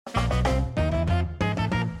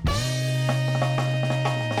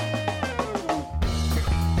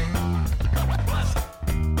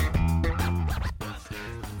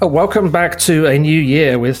Welcome back to a new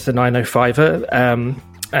year with the 905er.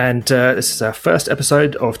 And this is our first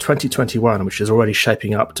episode of 2021, which is already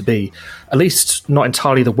shaping up to be at least not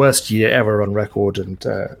entirely the worst year ever on record, and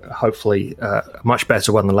hopefully a much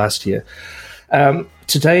better one than last year.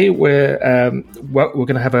 Today we're going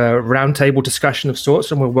to have a roundtable discussion of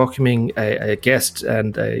sorts, and we're welcoming a guest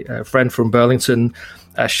and a friend from Burlington,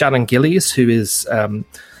 Shannon Gillies, who is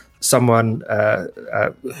someone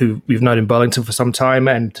who we've known in Burlington for some time,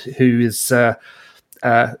 and who is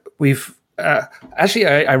actually,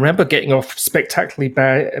 I remember getting off spectacularly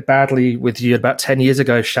badly with you about 10 years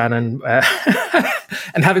ago, Shannon,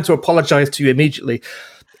 and having to apologize to you immediately.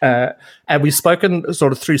 And we've spoken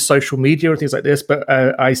sort of through social media and things like this, but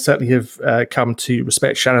I certainly have come to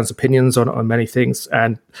respect Shannon's opinions on many things.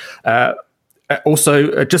 And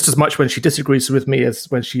also just as much when she disagrees with me as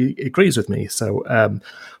when she agrees with me. So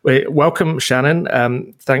welcome,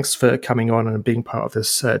 Shannon. Thanks for coming on and being part of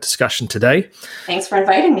this discussion today. Thanks for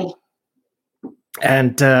inviting me.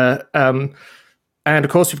 And of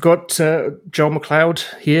course, we've got Joel McLeod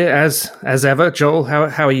here as ever. Joel,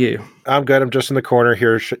 how are you? I'm good. I'm just in the corner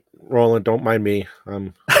here, Roland. Don't mind me.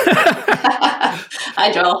 Hi,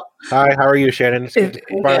 Joel. Hi. How are you, Shannon? Good.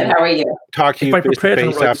 How are you? Talk to you face to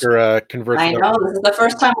face after conversing. I know this is the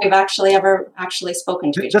first time we've ever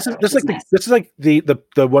spoken to each other. This is like the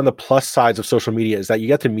one of the plus sides of social media is that you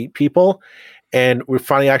get to meet people. And we're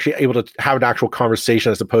finally actually able to have an actual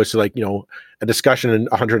conversation as opposed to a discussion in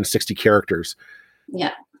 160 characters.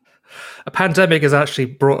 Yeah. A pandemic has actually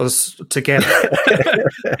brought us together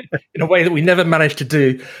in a way that we never managed to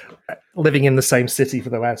do living in the same city for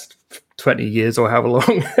the last 20 years or however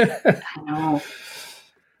long. I know.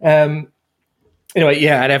 Anyway,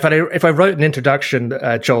 yeah, and if I wrote an introduction,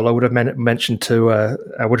 Joel, I would have mentioned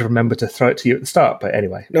I would have remembered to throw it to you at the start. But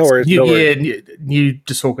anyway, no worries. New year, new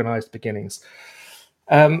disorganized beginnings.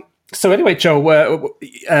 So anyway, Joel,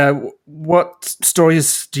 what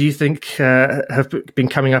stories do you think have been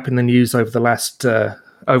coming up in the news over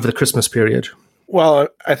the Christmas period? Well,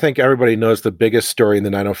 I think everybody knows the biggest story in the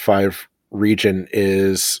 905 region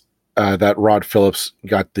is that Rod Phillips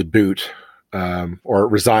got the boot. Or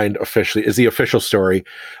resigned officially is the official story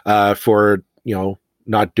for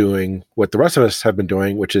not doing what the rest of us have been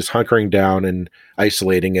doing, which is hunkering down and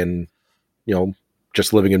isolating and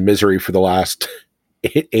just living in misery for the last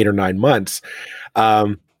 8 or 9 months.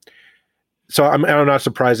 So I'm not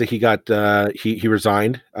surprised that he got he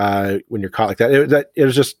resigned when you're caught like that. It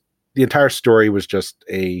was just the entire story was just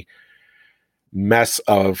a mess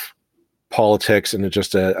of politics and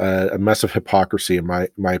just a mess of hypocrisy in my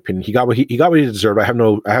opinion. He got what he deserved. I have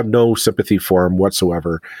no sympathy for him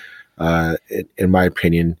whatsoever, in my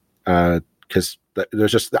opinion, because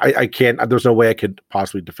there's just I can't. There's no way I could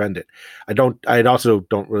possibly defend it. I also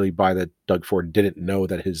don't really buy that Doug Ford didn't know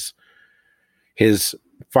that his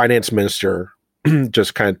finance minister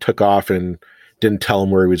just kind of took off and didn't tell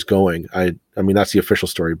him where he was going. I mean that's the official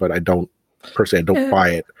story, but I don't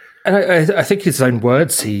buy it. And I think his own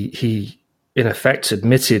words, he in effect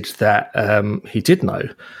admitted that he did know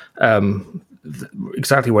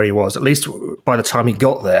exactly where he was, at least by the time he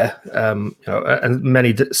got there. And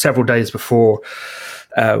several days before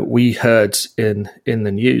we heard in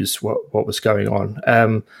the news what was going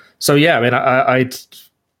on. So yeah, I mean, I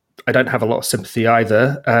don't have a lot of sympathy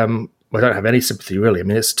either. I don't have any sympathy really. I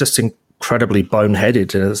mean, it's just incredibly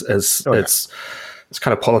boneheaded it's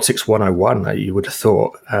kind of politics 101, you would have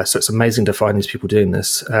thought. So it's amazing to find these people doing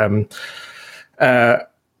this. I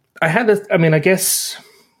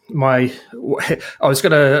was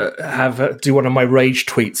going to do one of my rage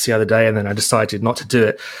tweets the other day, and then I decided not to do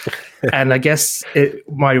it. And I guess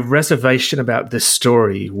my reservation about this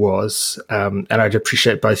story was, and I'd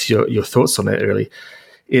appreciate both your thoughts on it really,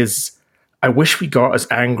 is I wish we got as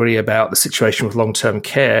angry about the situation with long-term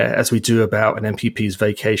care as we do about an MPP's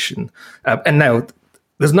vacation. And now,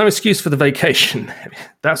 there's no excuse for the vacation.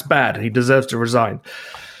 That's bad, and he deserves to resign.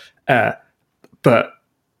 But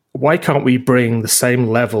why can't we bring the same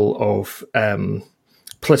level of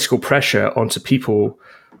political pressure onto people,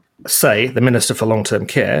 say, the Minister for Long-Term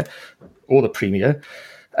Care or the Premier,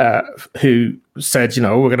 who said, we're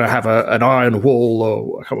going to have an iron wall,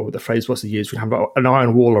 or I can't remember what the phrase was they used, we're going to have an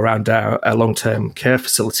iron wall around our long-term care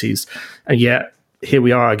facilities. And yet, here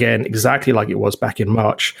we are again, exactly like it was back in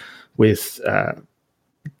March, with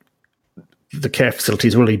the care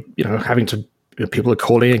facilities really, having to, people are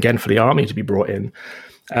calling again for the army to be brought in.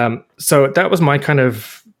 So that was my kind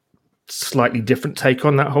of slightly different take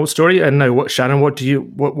on that whole story. And no, Shannon, what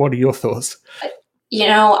are your thoughts?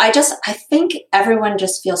 I think everyone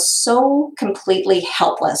just feels so completely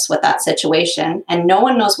helpless with that situation and no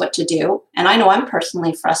one knows what to do. And I know I'm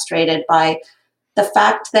personally frustrated by the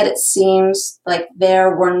fact that it seems like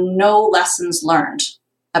there were no lessons learned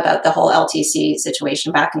about the whole LTC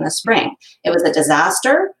situation back in the spring. It was a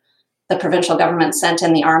disaster. The provincial government sent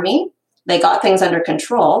in the army. They got things under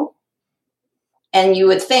control. And you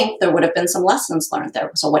would think there would have been some lessons learned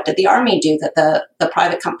there. So what did the army do that the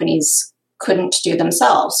private companies couldn't do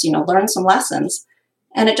themselves? Learn some lessons.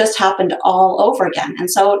 And it just happened all over again.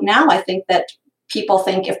 And so now I think that people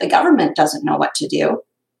think if the government doesn't know what to do,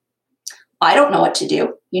 I don't know what to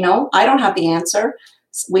do. I don't have the answer.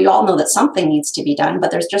 We all know that something needs to be done,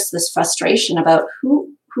 but there's just this frustration about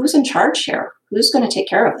who's in charge here, who's going to take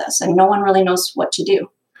care of this, and no one really knows what to do.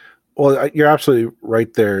 Well, you're absolutely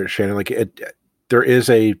right there, Shannon. There is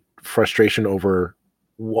a frustration over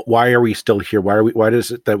why are we still here? Why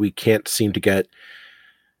is it that we can't seem to get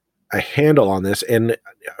a handle on this? And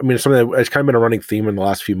I mean, something that's kind of been a running theme in the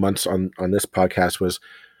last few months on this podcast was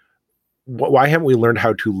why haven't we learned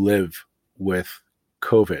how to live with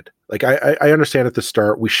COVID? Like I understand at the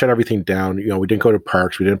start we shut everything down. We didn't go to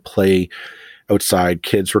parks, we didn't play outside.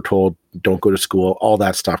 Kids were told don't go to school, all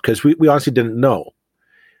that stuff because we honestly didn't know.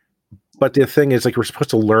 But the thing is, we're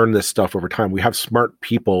supposed to learn this stuff over time. We have smart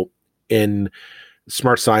people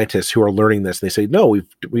smart scientists who are learning this. And they say, no,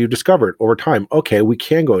 we've discovered over time, okay, we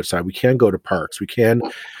can go outside. We can go to parks. We can,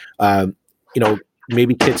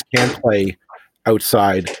 maybe kids can play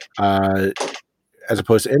outside as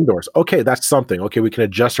opposed to indoors. Okay, that's something. Okay, we can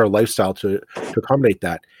adjust our lifestyle to accommodate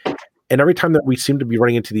that. And every time that we seem to be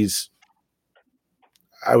running into these,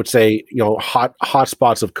 I would say, hot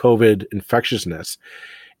spots of COVID infectiousness,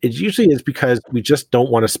 it usually is because we just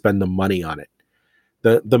don't want to spend the money on it.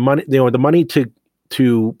 The money, the money to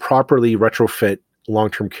properly retrofit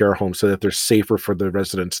long-term care homes so that they're safer for the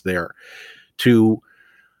residents there, to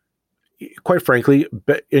quite frankly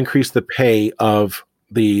increase the pay of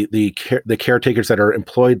the caretakers that are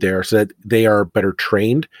employed there so that they are better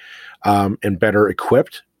trained and better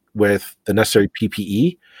equipped with the necessary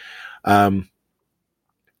PPE. And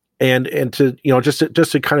to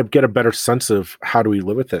just to kind of get a better sense of how do we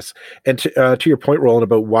live with this, and to your point, Roland,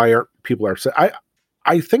 about why aren't people upset?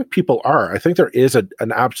 I think people are. I think there is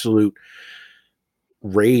an absolute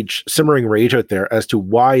simmering rage out there as to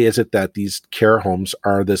why is it that these care homes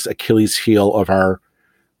are this Achilles heel of our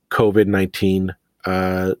COVID-19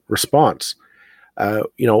 response. And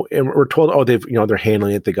we're told, they're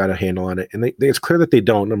handling it, they got a handle on it, and it's clear that they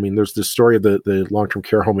don't. I mean, there's this story of the long-term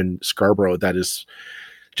care home in Scarborough that is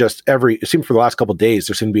just it seems for the last couple of days,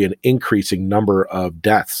 there seemed to be an increasing number of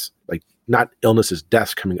deaths, like not illnesses,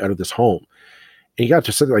 deaths coming out of this home. And you got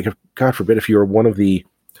to say, God forbid, if you were one of the,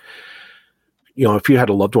 if you had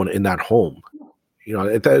a loved one in that home,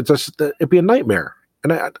 it'd be a nightmare.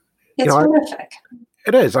 And it's horrific.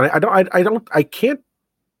 It is. I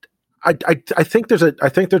think there's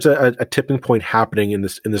a tipping point happening in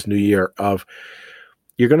this new year of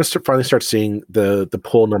you're going to finally start seeing the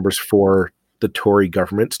poll numbers for the Tory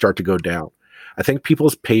government start to go down. I think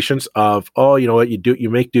people's patience of, you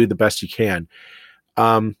make do the best you can.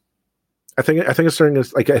 I think it's starting to,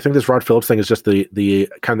 I think this Rod Phillips thing is just the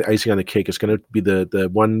kind of the icing on the cake. It's going to be the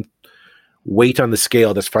one weight on the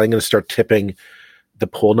scale that's finally going to start tipping the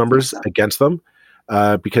poll numbers against them,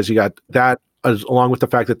 because you got that along with the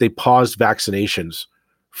fact that they paused vaccinations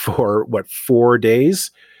for 4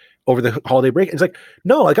 days over the holiday break. It's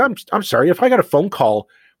no, I'm sorry, if I got a phone call,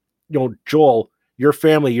 Joel, your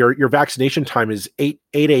family, your vaccination time is 8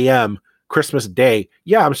 a.m. Christmas Day.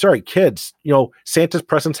 Yeah, I'm sorry, kids. Santa's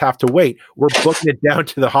presents have to wait. We're booking it down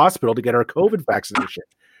to the hospital to get our COVID vaccination.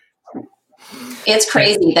 It's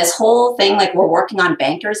crazy. This whole thing, we're working on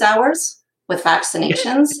banker's hours with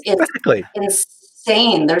vaccinations. Exactly. It's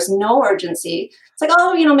insane. There's no urgency. It's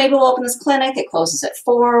maybe we'll open this clinic. It closes at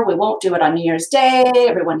 4. We won't do it on New Year's Day.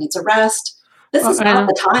 Everyone needs a rest. This is not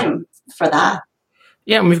the time for that.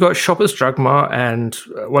 Yeah, and we've got Shoppers Drug Mart and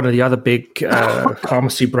one of the other big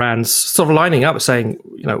pharmacy brands sort of lining up saying,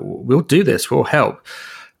 we'll do this, we'll help.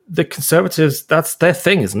 The Conservatives, that's their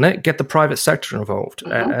thing, isn't it? Get the private sector involved.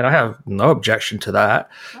 Mm-hmm. And I have no objection to that.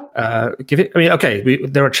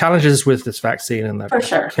 There are challenges with this vaccine and that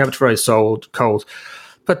kept very cold,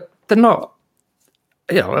 but they're not,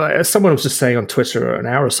 as someone was just saying on Twitter an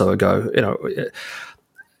hour or so ago,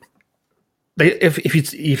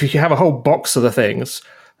 if you have a whole box of the things,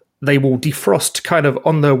 they will defrost kind of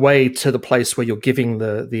on their way to the place where you're giving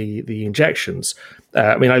the injections.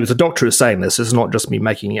 I was a doctor who was saying this. It's not just me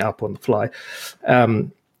making it up on the fly.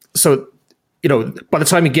 So by the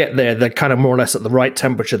time you get there, they're kind of more or less at the right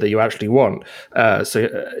temperature that you actually want.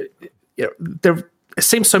 There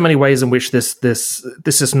seems so many ways in which this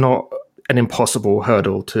is not an impossible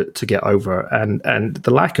hurdle to get over, and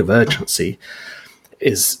the lack of urgency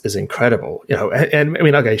is incredible. And I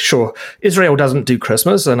mean, okay, sure, Israel doesn't do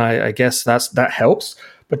Christmas, and I guess that helps.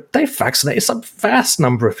 But they've vaccinated some vast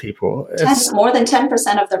number of people. More than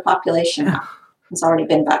 10% of their population now has already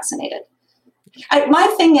been vaccinated.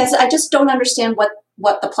 My thing is, I just don't understand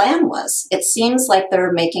what the plan was. It seems like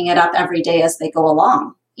they're making it up every day as they go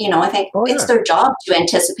along. I think it's their job to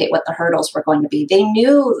anticipate what the hurdles were going to be. They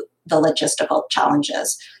knew the logistical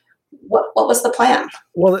challenges. What was the plan?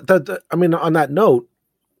 Well, I mean, on that note,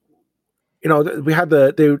 we had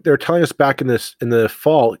they're telling us back in the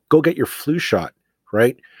fall, go get your flu shot.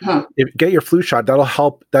 Right? Get your flu shot. That'll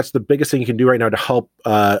help. That's the biggest thing you can do right now to help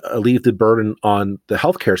alleviate the burden on the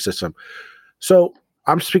healthcare system. So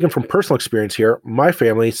I'm speaking from personal experience here. My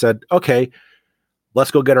family said, okay, let's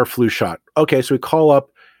go get our flu shot. Okay. So we call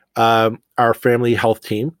up our family health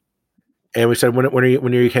team and we said, when are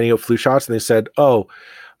you handing out flu shots? And they said,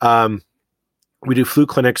 we do flu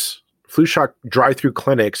shot drive-through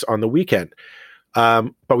clinics on the weekend.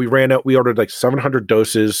 But we ordered like 700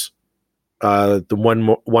 doses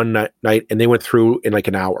the one night, and they went through in like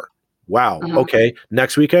an hour. Wow. Okay.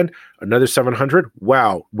 Next weekend, another 700.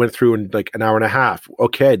 Wow. Went through in like an hour and a half.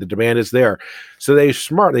 Okay. The demand is there. So they're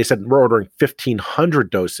smart. They said, we're ordering 1,500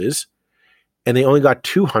 doses, and they only got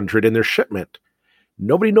 200 in their shipment.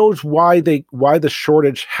 Nobody knows why the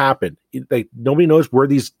shortage happened. Nobody knows where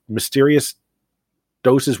these mysterious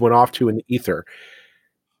doses went off to in the ether.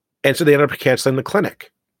 And so they ended up canceling the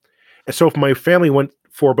clinic. And so if my family went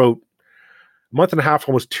for about month and a half,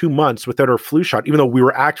 almost 2 months without our flu shot, even though we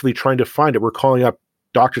were actively trying to find it. We're calling up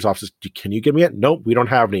doctor's offices. Can you give me it? Nope, we don't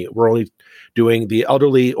have any. We're only doing the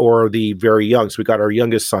elderly or the very young. So we got our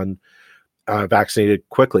youngest son vaccinated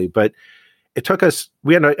quickly, but it took us,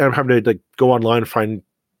 we ended up having to go online and find,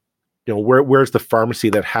 where's the pharmacy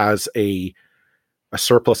that has a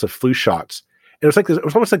surplus of flu shots. And it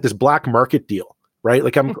was almost like this black market deal, right?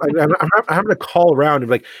 Like I'm having to call around and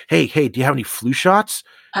be like, hey, do you have any flu shots?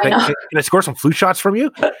 Can I score some flu shots from you?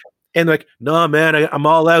 And like, no, man, I'm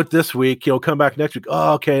all out this week. Come back next week.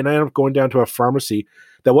 Oh, okay. And I ended up going down to a pharmacy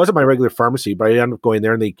that wasn't my regular pharmacy, but I ended up going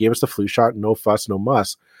there and they gave us the flu shot. No fuss, no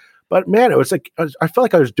muss. But man, it was like I felt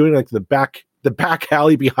like I was doing like the back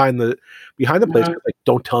alley behind the place. Like,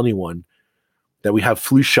 don't tell anyone that we have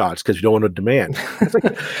flu shots because you don't want to demand. It's like,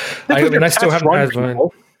 I still haven't had mine.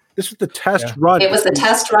 This was the test run. It was the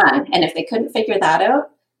test run, and if they couldn't figure that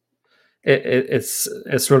out.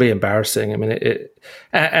 It's really embarrassing. I mean,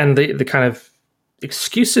 and the kind of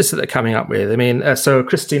excuses that they're coming up with. I mean, so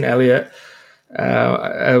Christine Elliott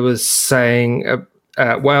was saying,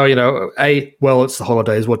 it's the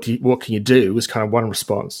holidays. What can you do? Was kind of one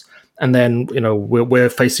response, and then we're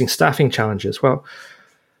facing staffing challenges. Well,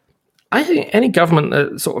 I think any government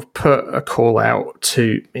that sort of put a call out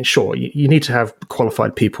to ensure you need to have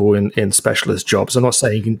qualified people in specialist jobs. I'm not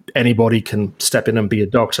saying anybody can step in and be a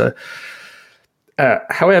doctor.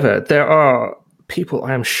 However, there are people,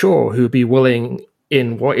 I am sure, who would be willing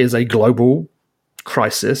in what is a global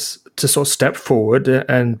crisis to sort of step forward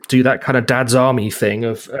and do that kind of dad's army thing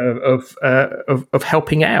of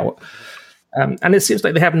helping out. And it seems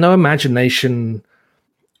like they have no imagination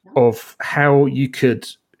of how you could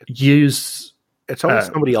use it's always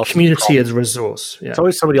somebody else's community problem. As a resource. Yeah. It's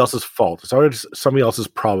always somebody else's fault. It's always somebody else's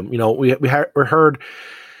problem. We heard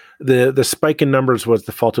the spike in numbers was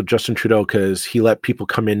the fault of Justin Trudeau because he let people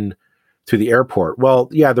come in through the airport. Well,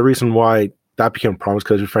 yeah, the reason why that became a problem is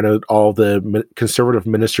because we found out all the conservative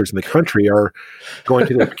ministers in the country are going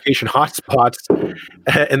to the vacation hotspots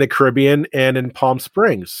in the Caribbean and in Palm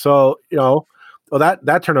Springs. So,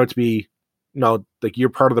 that turned out to be, like you're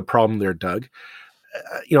part of the problem there, Doug.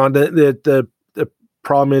 And the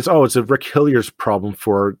problem is, it's a Rick Hillier's problem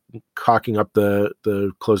for cocking up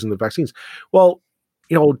the closing the vaccines. Well,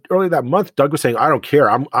 earlier that month, Doug was saying, I don't care.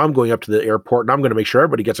 I'm going up to the airport and I'm going to make sure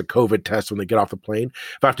everybody gets a COVID test when they get off the plane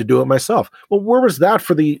if I have to do it myself. Well, where was that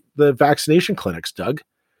for the vaccination clinics, Doug?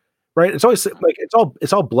 Right? It's always like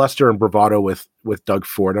it's all bluster and bravado with Doug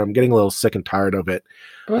Ford. I'm getting a little sick and tired of it.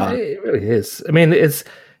 Well, it really is. I mean,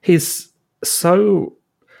 he's so.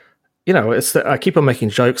 I keep on making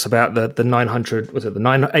jokes about the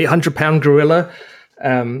 800 pound gorilla,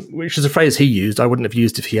 which is a phrase he used. I wouldn't have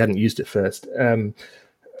used if he hadn't used it first.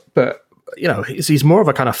 But he's more of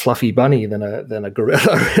a kind of fluffy bunny than a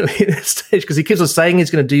gorilla really at this stage because he keeps on saying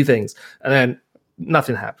he's going to do things and then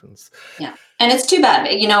nothing happens. Yeah, and it's too bad.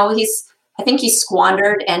 I think he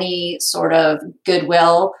squandered any sort of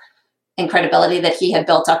goodwill credibility that he had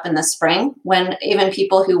built up in the spring, when even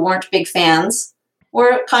people who weren't big fans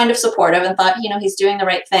were kind of supportive and thought, he's doing the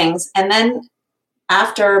right things. And then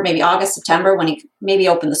after maybe August, September, when he maybe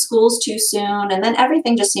opened the schools too soon, and then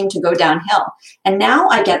everything just seemed to go downhill. And now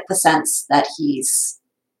I get the sense that he's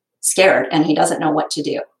scared and he doesn't know what to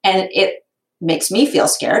do. And it makes me feel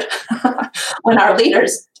scared when our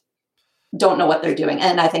leaders don't know what they're doing.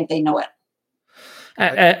 And I think they know it.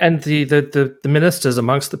 And the ministers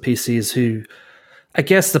amongst the PCs who, I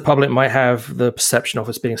guess the public might have the perception of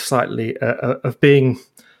as being slightly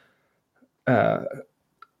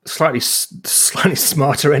slightly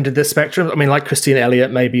smarter end of this spectrum. I mean, like Christine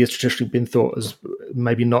Elliott maybe has traditionally been thought as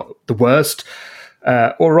maybe not the worst,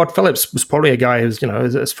 or Rod Phillips was probably a guy who's,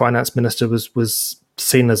 as finance minister was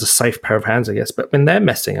seen as a safe pair of hands, I guess. But I mean, they're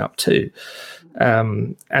messing up too,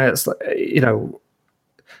 and it's like,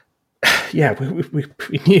 yeah, we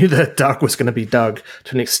knew that Doug was going to be Doug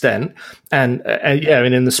to an extent, and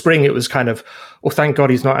in the spring it was kind of, well, thank God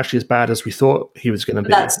he's not actually as bad as we thought he was going to be.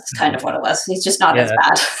 That's kind of what it was. He's just not as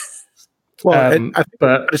bad. Well,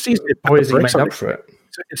 but it's easy. Boy, he made up for it.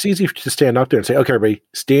 It's easy to stand up there and say, "Okay, everybody,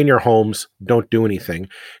 stay in your homes, don't do anything."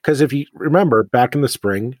 Because if you remember back in the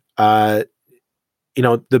spring, the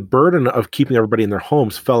burden of keeping everybody in their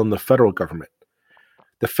homes fell on the federal government.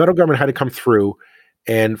 The federal government had to come through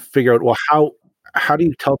and figure out, well, how do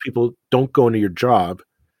you tell people don't go into your job,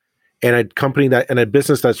 and a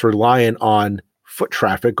business that's reliant on foot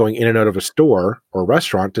traffic going in and out of a store or a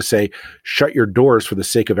restaurant to say shut your doors for the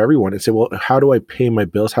sake of everyone, and say, well, how do I pay my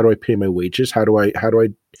bills? How do I pay my wages? How do I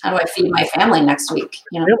feed my family next week?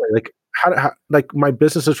 Really, like how my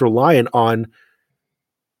business is reliant on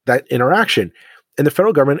that interaction, and the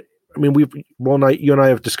federal government. I mean, you and I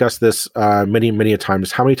have discussed this many, many a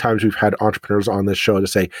times. How many times we've had entrepreneurs on this show to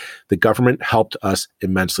say the government helped us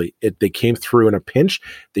immensely. They came through in a pinch.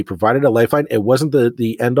 They provided a lifeline. It wasn't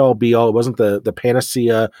the end all be all. It wasn't the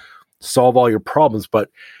panacea, solve all your problems. But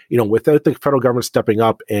without the federal government stepping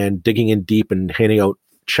up and digging in deep and handing out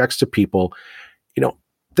checks to people,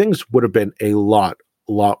 things would have been a lot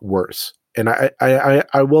worse. And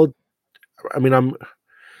I will. I mean,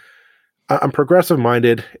 I'm progressive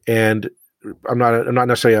minded, and I'm not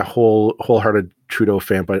necessarily a wholehearted Trudeau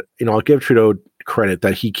fan, but I'll give Trudeau credit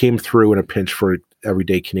that he came through in a pinch for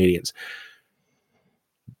everyday Canadians.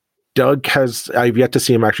 Doug I've yet to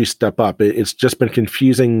see him actually step up. It's just been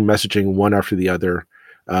confusing messaging one after the other,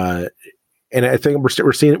 and I think we're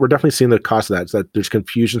definitely seeing the cost of that. Is that there's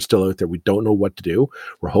confusion still out there. We don't know what to do.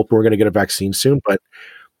 We're hoping we're going to get a vaccine soon, but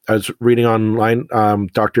I was reading online,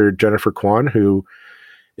 Dr. Jennifer Kwan, who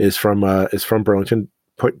is from Burlington,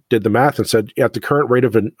 did the math and said, at the current rate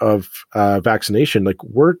of vaccination, like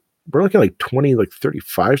we're looking at like 20, like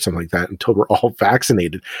 35, something like that, until we're all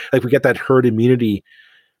vaccinated. Like we get that herd immunity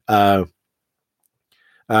level.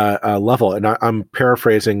 And I'm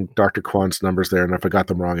paraphrasing Dr. Kwan's numbers there, and if I got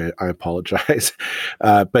them wrong, I apologize.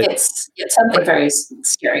 But it's something very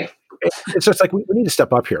scary. It's just like we need to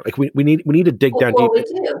step up here. Like we need to dig down deep. We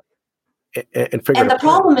do. And figure. And the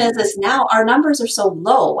problem is now our numbers are so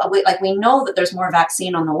low. We know that there's more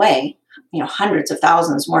vaccine on the way. Hundreds of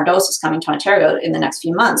thousands more doses coming to Ontario in the next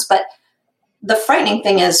few months. But the frightening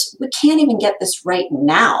thing is we can't even get this right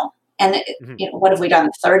now. And what have we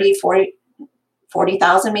done? 30,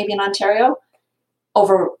 40,000 maybe in Ontario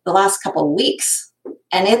over the last couple of weeks,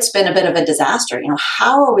 and it's been a bit of a disaster.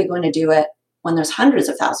 How are we going to do it when there's hundreds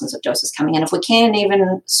of thousands of doses coming in if we can't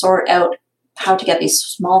even sort out how to get these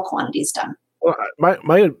small quantities done? Well,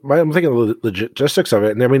 I'm thinking of the logistics of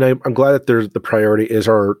it, and I mean, I'm glad that the priority is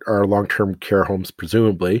our long-term care homes,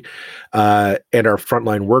 presumably, and our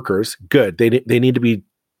frontline workers. Good, they need to be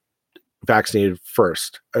vaccinated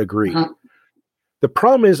first. Agreed. Mm-hmm. The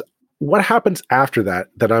problem is what happens after that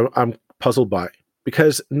I'm puzzled by,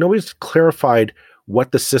 because nobody's clarified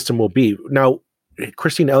what the system will be. Now,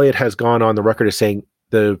 Christine Elliott has gone on the record as saying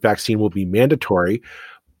the vaccine will be mandatory,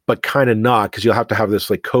 but kind of not, because you'll have to have this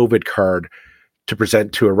like COVID card to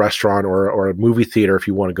present to a restaurant or a movie theater if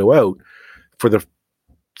you want to go out for the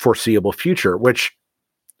foreseeable future, which,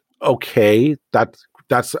 okay,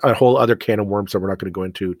 that's a whole other can of worms that we're not going to go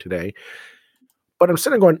into today. But I'm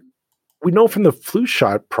sitting going, we know from the flu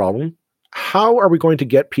shot problem, how are we going to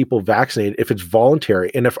get people vaccinated if it's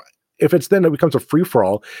voluntary? And if it's then it becomes a free for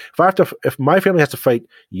all. If my family has to fight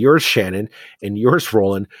yours, Shannon, and yours,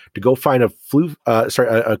 Roland, to go find a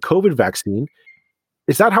COVID vaccine,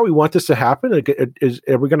 is that how we want this to happen?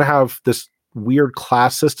 Are we going to have this weird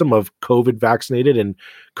class system of COVID vaccinated and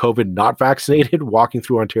COVID not vaccinated walking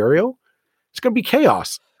through Ontario? It's going to be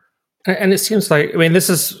chaos. And it seems like, I mean, this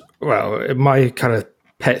is, well, my kind of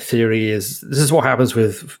pet theory is this is what happens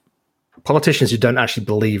with politicians who don't actually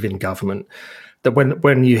believe in government, that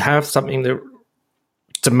when you have something that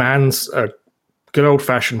demands a good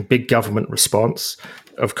old-fashioned big government response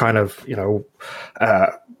of kind of,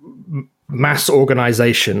 mass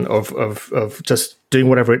organization of just doing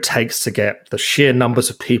whatever it takes to get the sheer numbers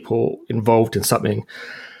of people involved in something,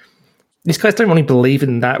 these guys don't really believe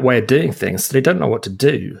in that way of doing things, so they don't know what to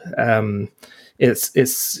do. And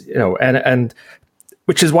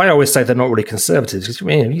which is why I always say they're not really conservatives.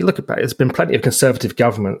 Because you look at it, there's been plenty of conservative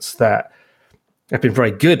governments that have been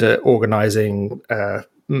very good at organizing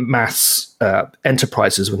mass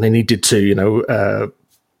enterprises when they needed to.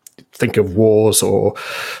 Think of wars or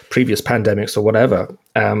previous pandemics or whatever,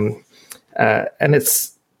 and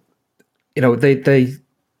it's they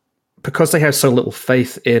because they have so little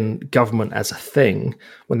faith in government as a thing,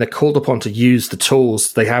 when they're called upon to use the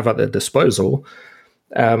tools they have at their disposal,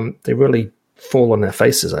 they really fall on their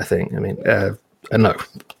faces, I think. I know.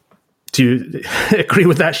 Do you agree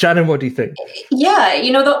with that, Shannon? What do you think? Yeah,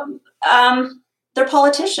 they're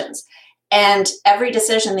politicians, and every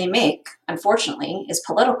decision they make, unfortunately, is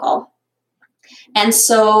political. And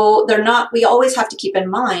so we always have to keep in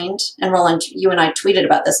mind, and Roland, you and I tweeted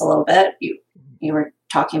about this a little bit. You were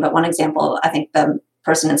talking about one example, I think the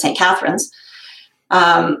person in St. Catharines.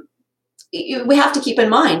 We have to keep in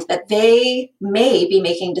mind that they may be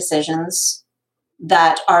making decisions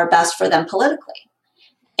that are best for them politically.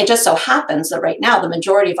 It just so happens that right now, the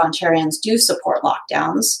majority of Ontarians do support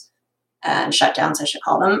lockdowns and shutdowns, I should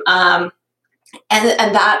call them. And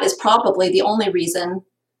that is probably the only reason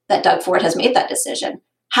that Doug Ford has made that decision.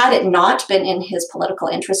 Had it not been in his political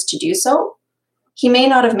interest to do so, he may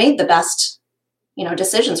not have made the best,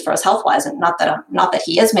 decisions for us health-wise. And not that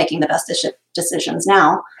he is making the best decisions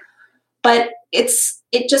now, but it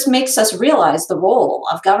just makes us realize the role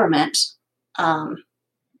of government. Are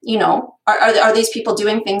these people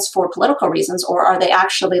doing things for political reasons, or are they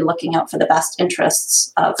actually looking out for the best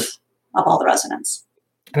interests of all the residents?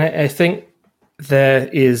 And I think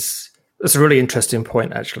it's a really interesting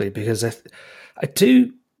point, actually, because I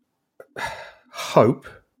do hope,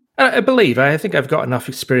 and I think I've got enough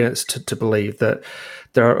experience to believe that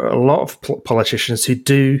there are a lot of politicians who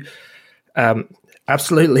do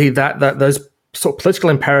absolutely that those sort of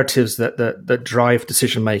political imperatives that drive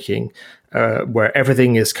decision making, where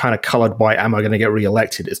everything is kind of colored by, am I going to get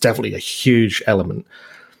reelected? It's definitely a huge element.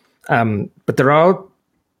 But there are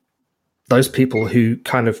those people who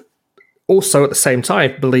kind of also at the same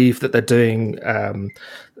time believe that they're doing, that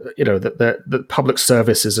public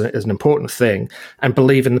service is an important thing, and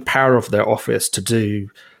believe in the power of their office to do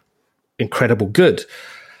incredible good.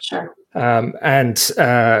 Sure.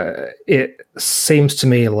 It seems to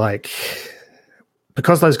me like,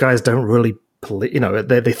 because those guys don't really,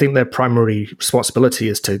 they think their primary responsibility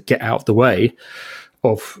is to get out of the way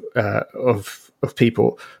of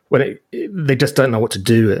people, when they just don't know what to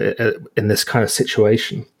do in this kind of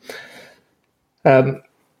situation.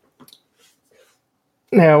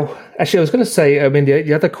 Now, actually, I was going to say,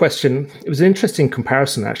 the other question, it was an interesting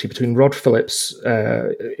comparison, actually, between Rod Phillips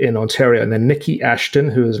in Ontario and then Nikki Ashton,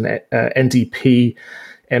 who is an NDP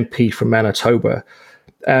MP from Manitoba.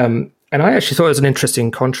 And I actually thought it was an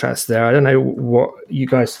interesting contrast there. I don't know what you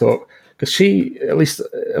guys thought, because she at least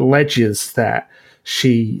alleges that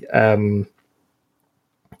she was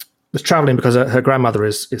traveling because her grandmother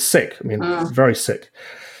is sick. Very sick.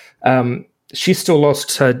 She still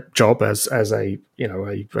lost her job as a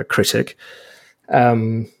critic,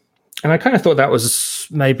 and I kind of thought that was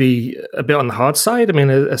maybe a bit on the hard side.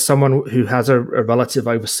 As someone who has a relative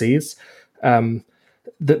overseas, the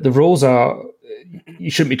rules are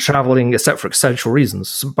you shouldn't be traveling except for essential reasons.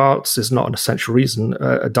 St. Bart's is not an essential reason.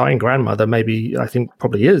 A dying grandmother, maybe, I think,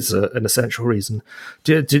 probably is an essential reason.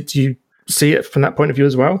 Do you see it from that point of view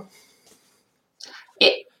as well?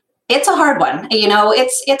 It's a hard one.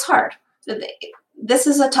 It's hard. This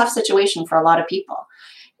is a tough situation for a lot of people.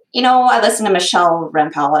 I listen to Michelle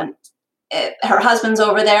Rempel, and her husband's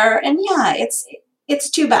over there, and yeah, it's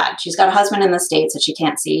too bad. She's got a husband in the States that she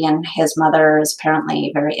can't see, and his mother is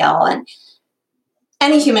apparently very ill, and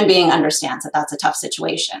any human being understands that that's a tough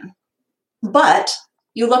situation. But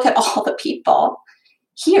you look at all the people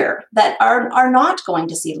here that are not going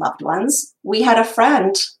to see loved ones. We had a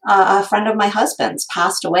friend of my husband's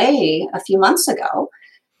passed away a few months ago,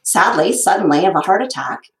 sadly, suddenly, of a heart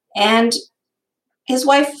attack. And his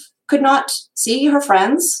wife could not see her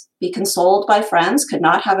friends, be consoled by friends, could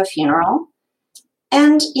not have a funeral.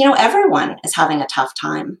 And, everyone is having a tough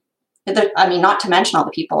time. Not to mention all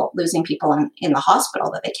the people, losing people in the hospital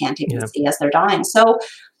that they can't even see as they're dying. So,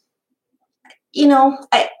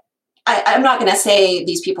 I I'm not going to say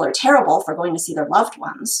these people are terrible for going to see their loved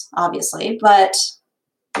ones, obviously, but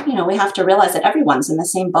we have to realize that everyone's in the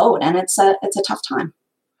same boat, and it's a tough time.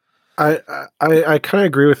 I kind of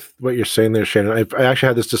agree with what you're saying there, Shannon. I actually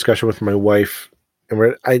had this discussion with my wife,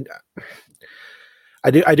 and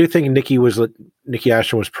I do think Nikki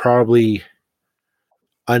Ashton was probably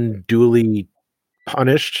unduly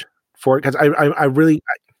punished for it, because I really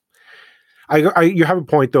you have a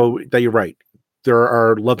point though that you're right. There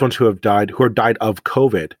are loved ones who have died of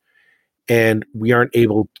COVID, and we aren't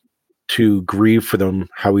able to grieve for them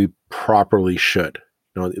how we properly should.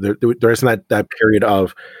 There isn't that period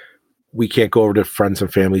of, we can't go over to friends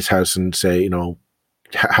and family's house and say,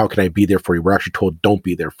 how can I be there for you? We're actually told, don't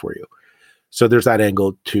be there for you. So there's that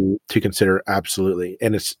angle to consider, absolutely,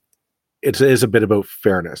 and it is a bit about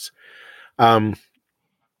fairness. Can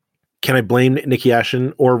I blame Nikki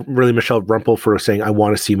Ashton or really Michelle Rumpel for saying, I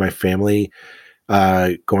want to see my family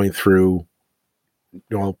going through,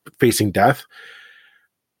 facing death?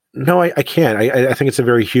 No, I can't. I think it's a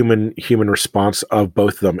very human response of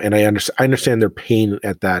both of them, and I understand their pain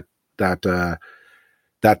at that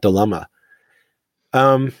dilemma.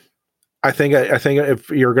 I think if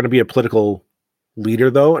you're going to be a political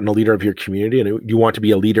leader, though, and a leader of your community, and you want to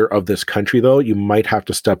be a leader of this country, though, you might have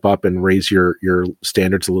to step up and raise your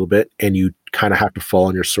standards a little bit, and you kind of have to fall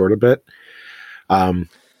on your sword a bit. I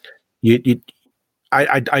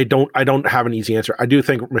don't have an easy answer. I do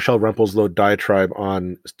think Michelle Rumpel's little diatribe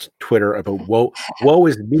on Twitter about woe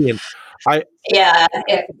is me, and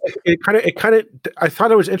it kind of I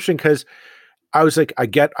thought it was interesting, because I was like, I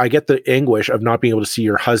get the anguish of not being able to see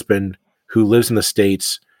your husband who lives in the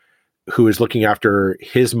States, who is looking after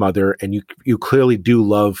his mother, and you clearly do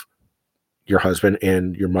love your husband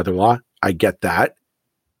and your mother-in-law. I get that,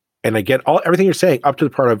 and I get everything you're saying up to the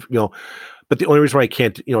part of but the only reason why I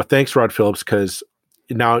can't, thanks Rod Phillips, because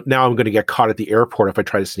now I'm going to get caught at the airport if I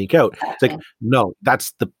try to sneak out. It's like, no,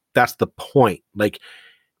 that's the point. Like,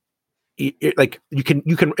 like you can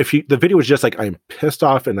if the video is just like, I'm pissed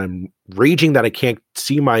off and I'm raging that I can't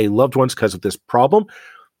see my loved ones because of this problem,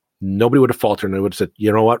 nobody would have faltered, and I would have said,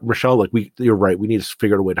 you know what, Michelle, like, you're right, we need to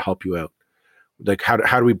figure out a way to help you out. Like, how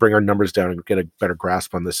do we bring our numbers down and get a better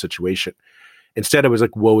grasp on this situation? Instead, it was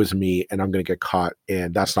like, woe is me, and I'm going to get caught,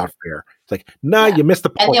 and that's not fair. It's like, you missed the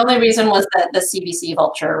point. And the only reason was that the CBC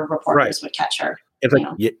vulture reporters would catch her. It's like,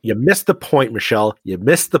 you missed the point, Michelle. You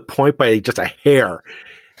missed the point by just a hair.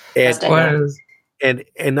 And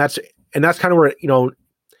that's kind of where,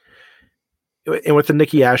 and with the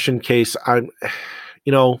Nikki Ashton case, I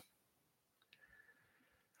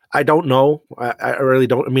don't know. I really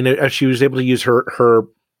don't. I mean, if she was able to use her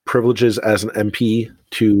privileges as an MP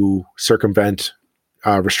to circumvent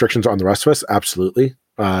restrictions on the rest of us, absolutely.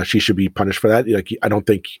 She should be punished for that. Like, I don't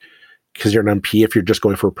think, because you're an MP, if you're just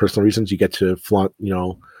going for personal reasons, you get to flaunt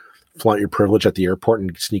your privilege at the airport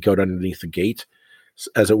and sneak out underneath the gate,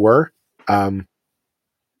 as it were.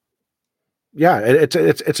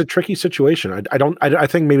 It's a tricky situation. I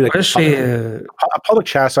think maybe like a public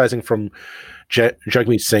chastising from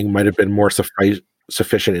Jagmeet Singh might have been more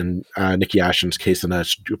sufficient in Nikki Ashton's case than a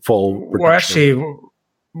full reduction. Well, actually,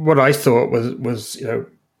 what I thought was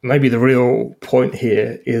maybe the real point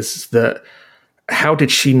here is that, how did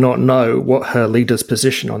she not know what her leader's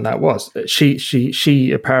position on that was?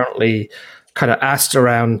 She apparently kind of asked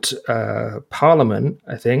around Parliament,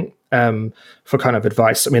 I think, for kind of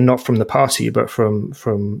advice. I mean, not from the party, but from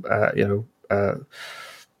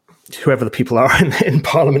whoever the people are in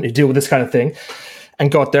Parliament who deal with this kind of thing, and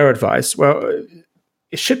got their advice. Well,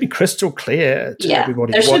 it should be crystal clear to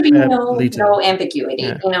everybody. There should be no ambiguity.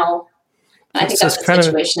 Yeah. I think that's the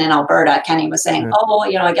situation in Alberta. Kenny was saying,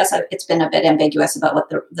 I guess it's been a bit ambiguous about what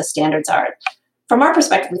the standards are. From our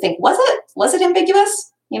perspective, we think, was it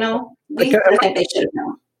ambiguous? We think they should have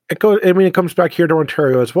known. It comes back here to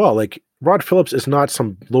Ontario as well. Like, Rod Phillips is not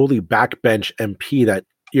some lowly backbench MP that,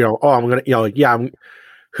 I'm going to, I'm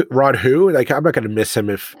Rod who? Like, I'm not going to miss him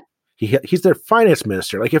if he's their finance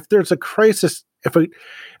minister. Like, if there's a crisis, if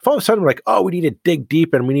all of a sudden we're like, we need to dig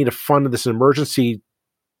deep and we need to fund this emergency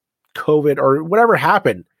COVID or whatever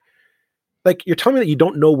happened. Like, you're telling me that you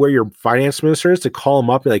don't know where your finance minister is to call him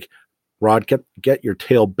up and like, Rod, get your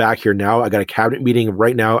tail back here now. I got a cabinet meeting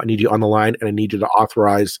right now. I need you on the line, and I need you to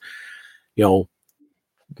authorize,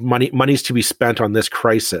 monies to be spent on this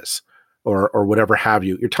crisis or whatever have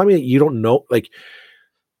you. You're telling me that you don't know, like,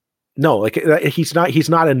 no, like, he's not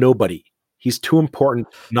a nobody. He's too important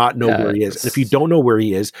to not know where he is. And if you don't know where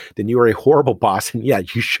he is, then you are a horrible boss, and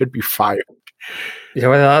you should be fired. Yeah,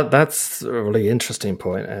 well, that's a really interesting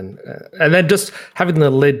point. And then just having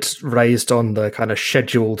the lid raised on the kind of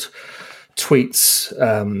scheduled tweets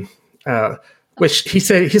Which he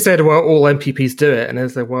said, well, all MPPs do it. And I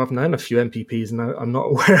was like, well, I've known a few MPPs and I'm not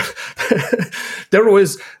aware of. They're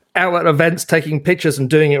always out at events taking pictures and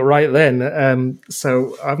doing it right then.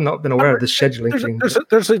 So I've not been aware of the scheduling thing.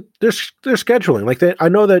 There's scheduling. Like I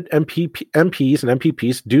know that MPs and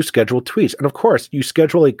MPPs do schedule tweets. And of course, you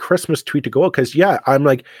schedule a Christmas tweet to go out because, I'm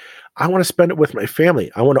like, I want to spend it with my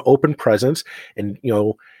family. I want to open presents and,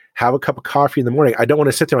 have a cup of coffee in the morning. I don't want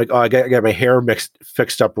to sit there like, I got my hair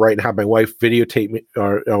fixed up right and have my wife videotape me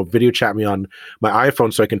or video chat me on my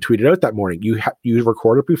iPhone so I can tweet it out that morning. You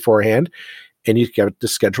record it beforehand and you get it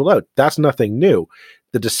scheduled out. That's nothing new.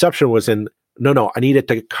 The deception was in, no, I need it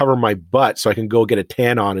to cover my butt so I can go get a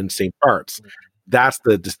tan on in St. Bart's. That's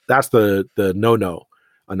the no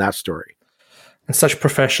on that story. And such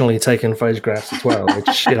professionally taken photographs as well,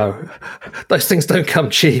 which, those things don't come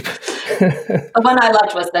cheap. The one I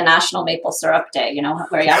loved was the National Maple Syrup Day,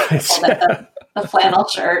 where you have to pull the flannel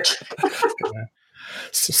shirt.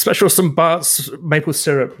 Special some Bart's maple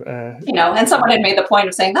syrup. And someone had made the point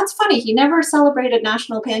of saying, that's funny, he never celebrated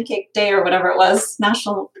National Pancake Day or whatever it was. I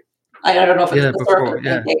don't know if it was the syrup or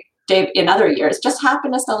pancake day in other years, just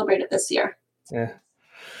happened to celebrate it this year. Yeah.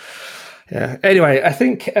 Yeah. Anyway, I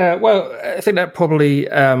think that probably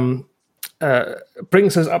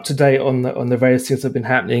brings us up to date on the various things that have been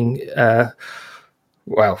happening.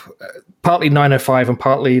 Partly 905 and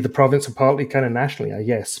partly the province and partly kind of nationally, I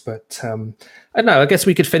guess. But I don't know. I guess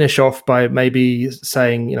we could finish off by maybe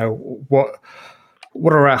saying, what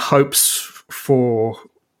are our hopes for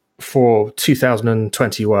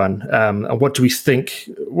 2021, and what do we think?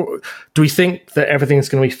 Do we think that everything's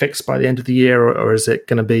going to be fixed by the end of the year, or is it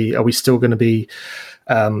going to be? Are we still going to be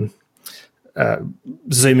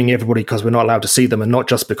zooming everybody because we're not allowed to see them, and not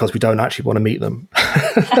just because we don't actually want to meet them?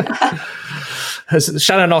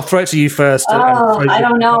 Shannon, I'll throw it to you first. I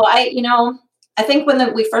don't know. I think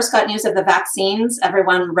when we first got news of the vaccines,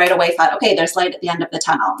 everyone right away thought, okay, there's light at the end of the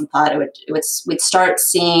tunnel, and thought we'd start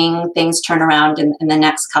seeing things turn around in the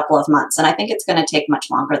next couple of months. And I think it's going to take much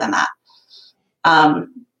longer than that.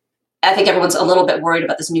 I think everyone's a little bit worried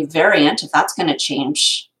about this new variant, if that's going to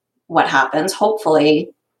change what happens. Hopefully,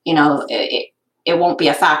 it won't be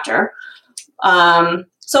a factor.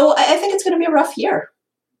 So I think it's going to be a rough year.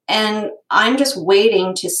 And I'm just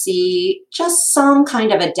waiting to see just some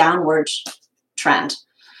kind of a downward trend,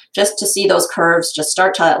 just to see those curves just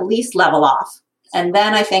start to at least level off. And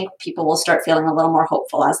then I think people will start feeling a little more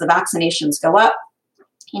hopeful as the vaccinations go up,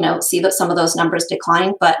 see that some of those numbers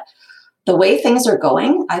decline. But the way things are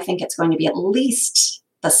going, I think it's going to be at least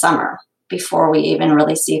the summer before we even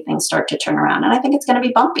really see things start to turn around. And I think it's going to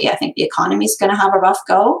be bumpy. I think the economy is going to have a rough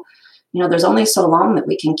go. There's only so long that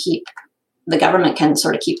the government can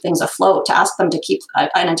sort of keep things afloat. To ask them to keep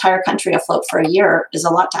an entire country afloat for a year is a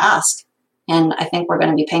lot to ask. And I think we're going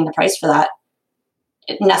to be paying the price for that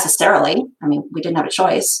necessarily. I mean, we didn't have a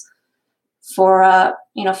choice for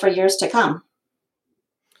years to come.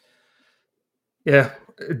 Yeah.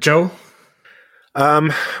 Joe?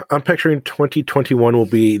 I'm picturing 2021 will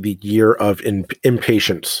be the year of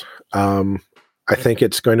impatience. I think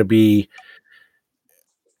it's going to be,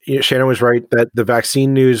 Shannon was right that the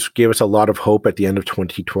vaccine news gave us a lot of hope at the end of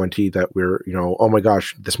 2020 that we're, oh my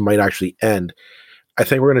gosh, this might actually end. I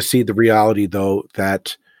think we're going to see the reality, though,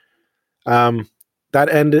 that that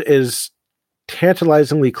end is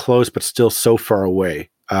tantalizingly close, but still so far away,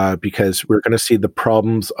 because we're going to see the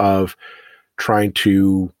problems of trying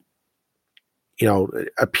to,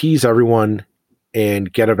 appease everyone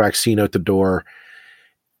and get a vaccine out the door.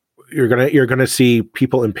 You're gonna see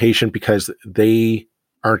people impatient because they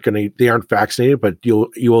aren't vaccinated, but I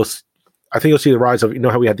think you'll see the rise of,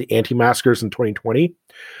 how we had the anti-maskers in 2020.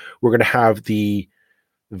 We're going to have the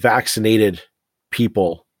vaccinated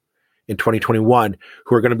people in 2021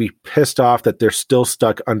 who are going to be pissed off that they're still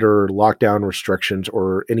stuck under lockdown restrictions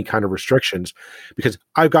or any kind of restrictions, because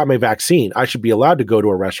I've got my vaccine. I should be allowed to go to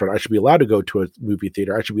a restaurant. I should be allowed to go to a movie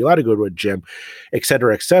theater. I should be allowed to go to a gym, et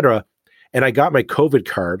cetera, et cetera. And I got my COVID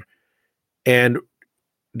card, and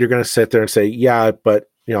they're going to sit there and say, yeah, but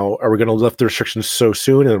are we going to lift the restrictions so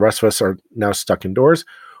soon? And the rest of us are now stuck indoors,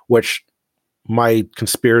 which my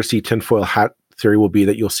conspiracy tinfoil hat theory will be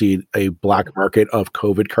that you'll see a black market of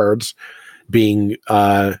COVID cards being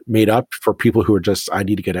made up for people who are just, I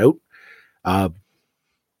need to get out.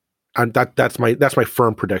 And that's my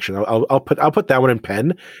firm prediction. I'll put that one in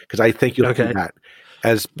pen because I think you'll see that.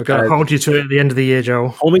 We're going to hold you to it at the end of the year,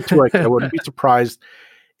 Joe. Only to it. I wouldn't be surprised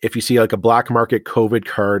if you see like a black market COVID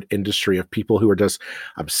card industry of people who are just,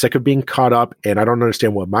 I'm sick of being caught up and I don't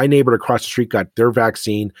understand what my neighbor across the street got their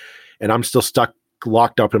vaccine and I'm still stuck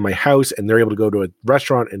locked up in my house, and they're able to go to a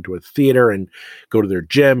restaurant and to a theater and go to their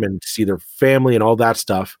gym and see their family and all that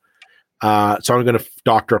stuff. So I'm going to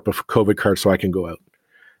doctor up a COVID card so I can go out.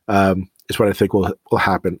 Is what I think will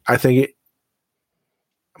happen. I think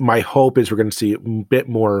my hope is we're going to see a bit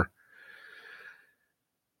more,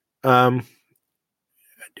 a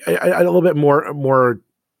little bit more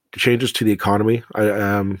changes to the economy.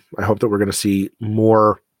 I hope that we're going to see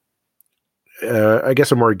more, I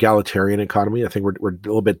guess, a more egalitarian economy. I think we're a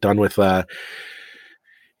little bit done with, we're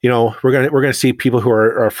going to see people who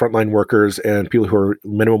are frontline workers and people who are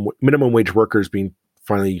minimum wage workers being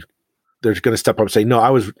finally, they're going to step up and say, no,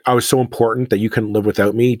 I was so important that you couldn't live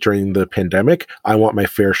without me during the pandemic. I want my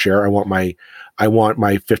fair share. I want my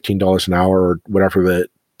 $15 an hour or whatever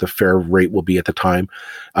the fair rate will be at the time.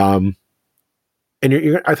 And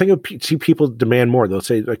I think you'll see people demand more. They'll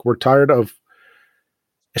say, like, we're tired of,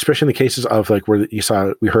 especially in the cases of like where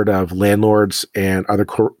we heard of landlords and other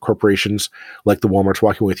corporations like the Walmarts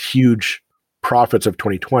walking with huge profits of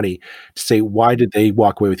 2020, to say, why did they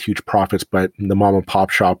walk away with huge profits, but the mom and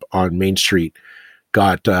pop shop on Main Street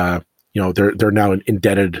got, they're now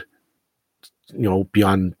indebted,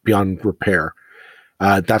 beyond repair.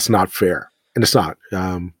 That's not fair, and it's not.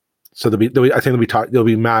 So there'll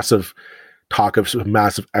be massive talk of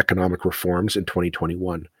massive economic reforms in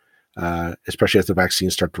 2021, especially as the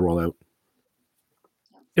vaccines start to roll out.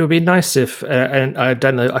 It would be nice if, and I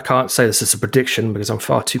don't know, I can't say this is a prediction because I'm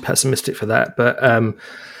far too pessimistic for that, but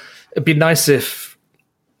it'd be nice if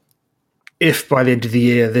by the end of the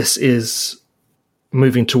year this is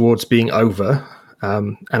moving towards being over,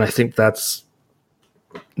 and I think that's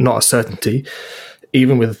not a certainty,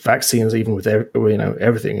 even with vaccines, even with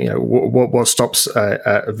everything. What stops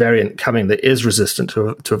a variant coming that is resistant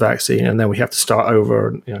to a vaccine, and then we have to start over.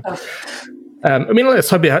 And, let's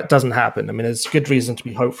hope it doesn't happen. I mean, there's good reason to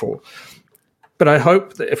be hopeful. But I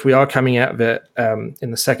hope that if we are coming out of it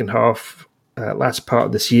in the second half, last part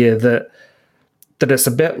of this year, that it's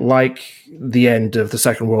a bit like the end of the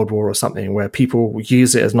Second World War or something, where people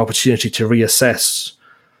use it as an opportunity to reassess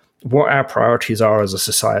what our priorities are as a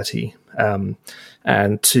society.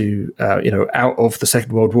 And to, out of the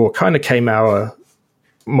Second World War kind of came our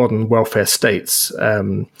modern welfare states,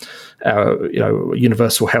 our,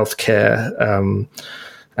 universal health care,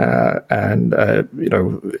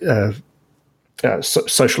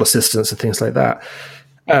 social assistance and things like that.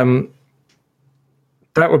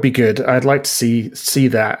 That would be good. I'd like to see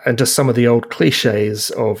that, and just some of the old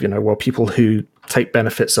cliches of, people who take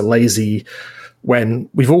benefits are lazy, when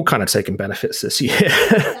we've all kind of taken benefits this year,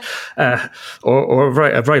 or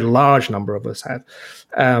a very large number of us have.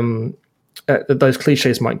 Those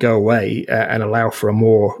cliches might go away and allow for a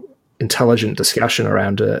more intelligent discussion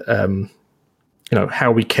around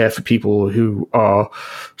how we care for people who are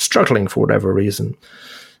struggling for whatever reason.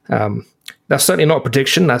 That's certainly not a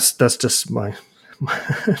prediction. That's just my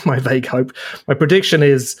vague hope. My prediction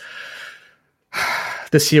is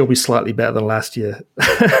this year will be slightly better than last year,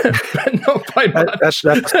 but not by much. That's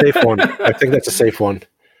a safe one. I think that's a safe one.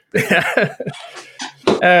 Yeah.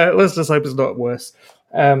 Let's just hope it's not worse.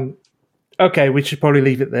 Okay, we should probably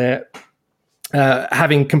leave it there.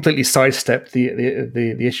 Having completely sidestepped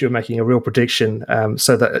the issue of making a real prediction,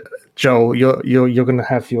 so that Joel, you're going to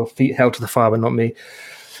have your feet held to the fire, but not me.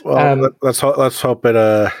 Well, let's hope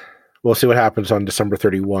it. We'll see what happens on December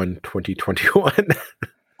 31, 2021.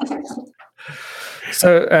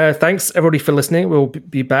 So thanks everybody for listening. We'll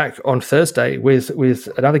be back on Thursday with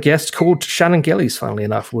another guest called Shannon Gillies. Funnily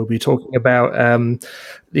enough, we'll be talking about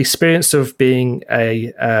the experience of being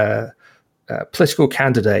a political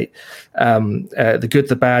candidate, the good,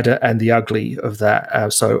 the bad, and the ugly of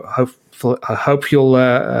that. So I hope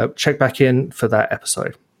you'll check back in for that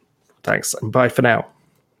episode. Thanks, and bye for now.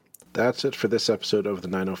 That's it for this episode of the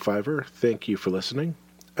 905er. Thank you for listening.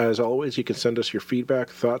 As always, you can send us your feedback,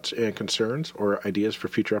 thoughts, and concerns, or ideas for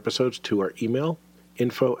future episodes to our email,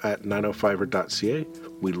 info@905er.ca.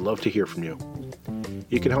 We'd love to hear from you.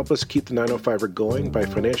 You can help us keep the 905er going by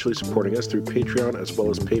financially supporting us through Patreon as well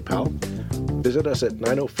as PayPal. Visit us at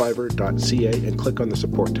 905er.ca and click on the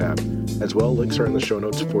support tab. As well, links are in the show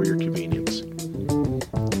notes for your convenience.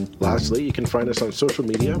 Lastly, you can find us on social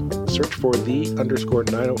media. Search for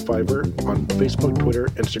 _905er on Facebook, Twitter,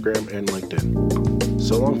 Instagram, and LinkedIn.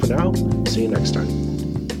 So long for now. See you next time.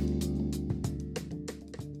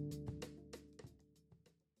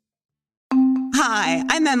 Hi,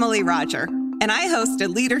 I'm Emily Roger, and I host a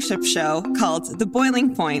leadership show called The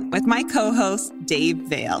Boiling Point with my co-host, Dave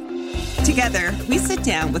Vale. Together, we sit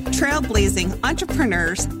down with trailblazing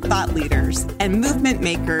entrepreneurs, thought leaders, and movement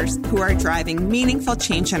makers who are driving meaningful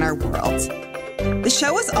change in our world. The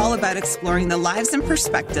show is all about exploring the lives and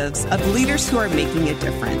perspectives of leaders who are making a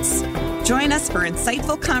difference. Join us for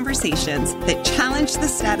insightful conversations that challenge the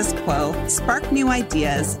status quo, spark new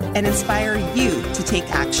ideas, and inspire you to take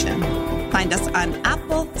action. Find us on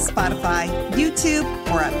Apple, Spotify, YouTube,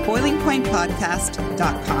 or at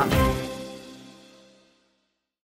boilingpointpodcast.com.